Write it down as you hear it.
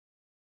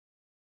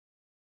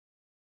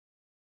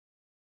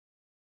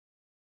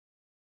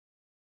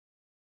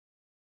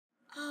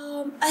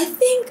I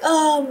think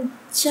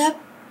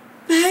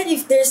Japan,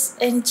 if there's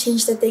any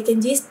change that they can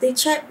do, is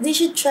they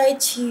should try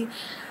to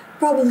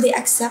probably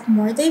accept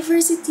more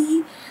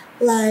diversity,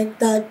 like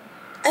that.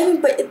 I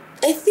mean, but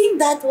I think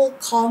that will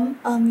come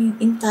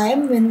in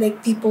time when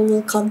like people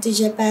will come to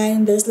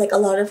Japan. There's like a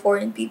lot of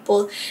foreign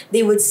people.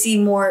 They would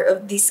see more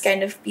of these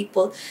kind of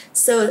people.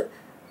 So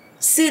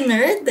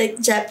sooner, like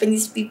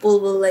Japanese people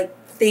will like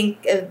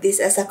think of this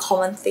as a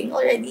common thing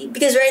already.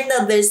 Because right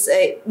now there's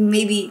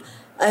maybe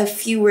a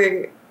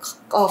fewer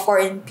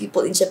foreign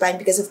people in Japan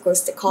because of course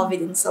the COVID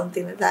and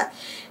something like that.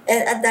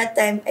 And at that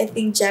time, I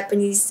think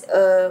Japanese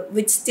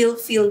would still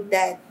feel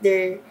that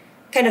they're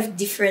kind of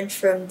different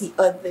from the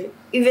other.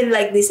 Even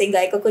like they say,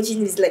 like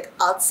Kokojin is like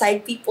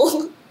outside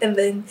people, and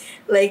then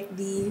like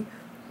the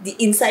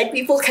inside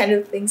people kind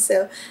of thing.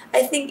 So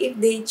I think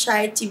if they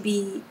try to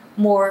be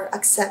more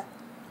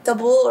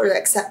acceptable or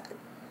accept,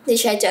 they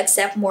try to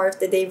accept more of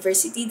the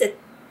diversity that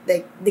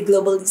like the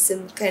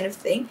globalism kind of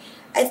thing.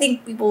 I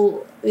think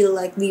people will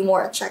like be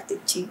more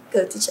attracted to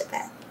go to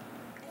Japan.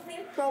 I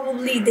think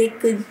probably they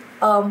could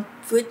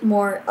put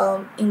more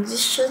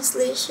English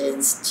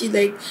translations to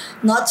like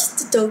not just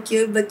to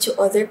Tokyo but to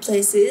other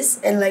places,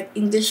 and like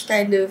English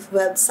kind of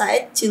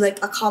website to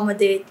like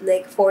accommodate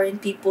like foreign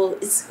people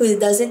who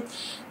doesn't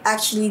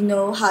actually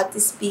know how to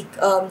speak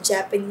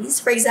Japanese.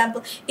 For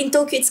example, in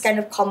Tokyo it's kind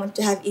of common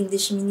to have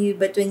English menu,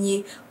 but when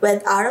you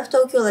went out of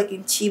Tokyo, like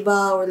in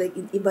Chiba or like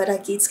in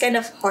Ibaraki, it's kind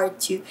of hard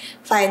to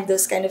find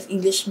those kind of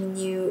English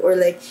menu or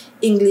like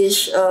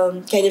English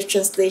kind of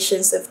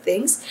translations of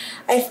things.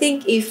 I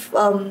think if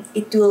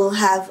it will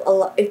have a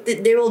lot,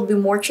 if there will be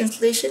more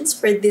translations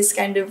for this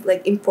kind of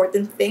like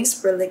important things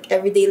for like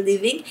everyday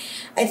living,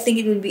 I think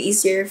it would be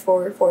easier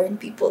for foreign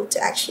people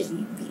to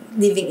actually be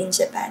living in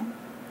Japan.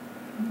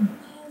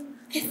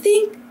 I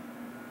think,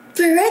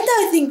 but right now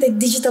I think the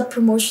digital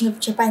promotion of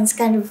Japan is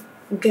kind of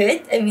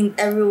good. I mean,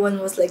 everyone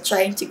was like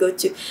trying to go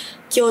to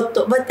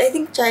Kyoto, but I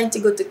think trying to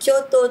go to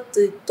Kyoto,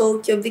 to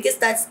Tokyo, because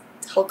that's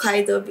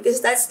Hokkaido,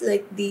 because that's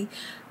like the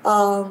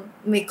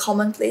make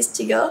common place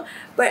to go.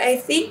 But I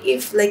think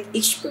if like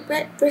each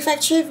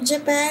prefecture of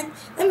Japan,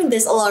 I mean,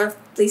 there's a lot of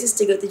places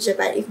to go to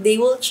Japan. If they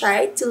will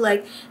try to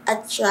like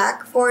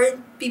attract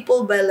foreign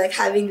people by like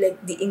having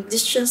like the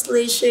English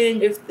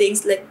translation of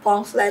things like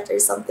pamphlet or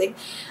something,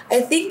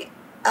 I think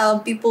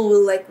people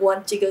will like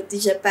want to go to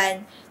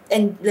Japan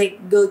and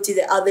like go to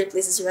the other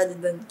places rather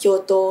than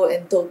Kyoto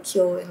and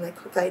Tokyo and like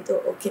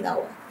Hokkaido,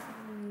 Okinawa.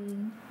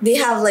 They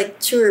have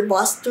like tour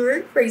bus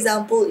tour, for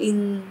example,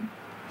 in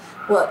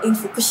in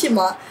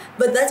Fukushima,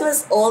 but that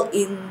was all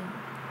in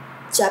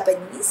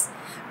Japanese.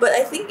 But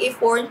I think if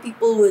foreign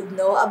people would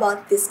know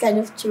about this kind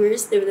of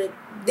tours,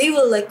 they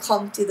will like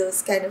come to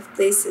those kind of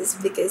places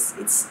because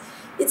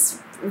it's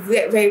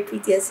very, very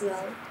pretty as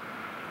well.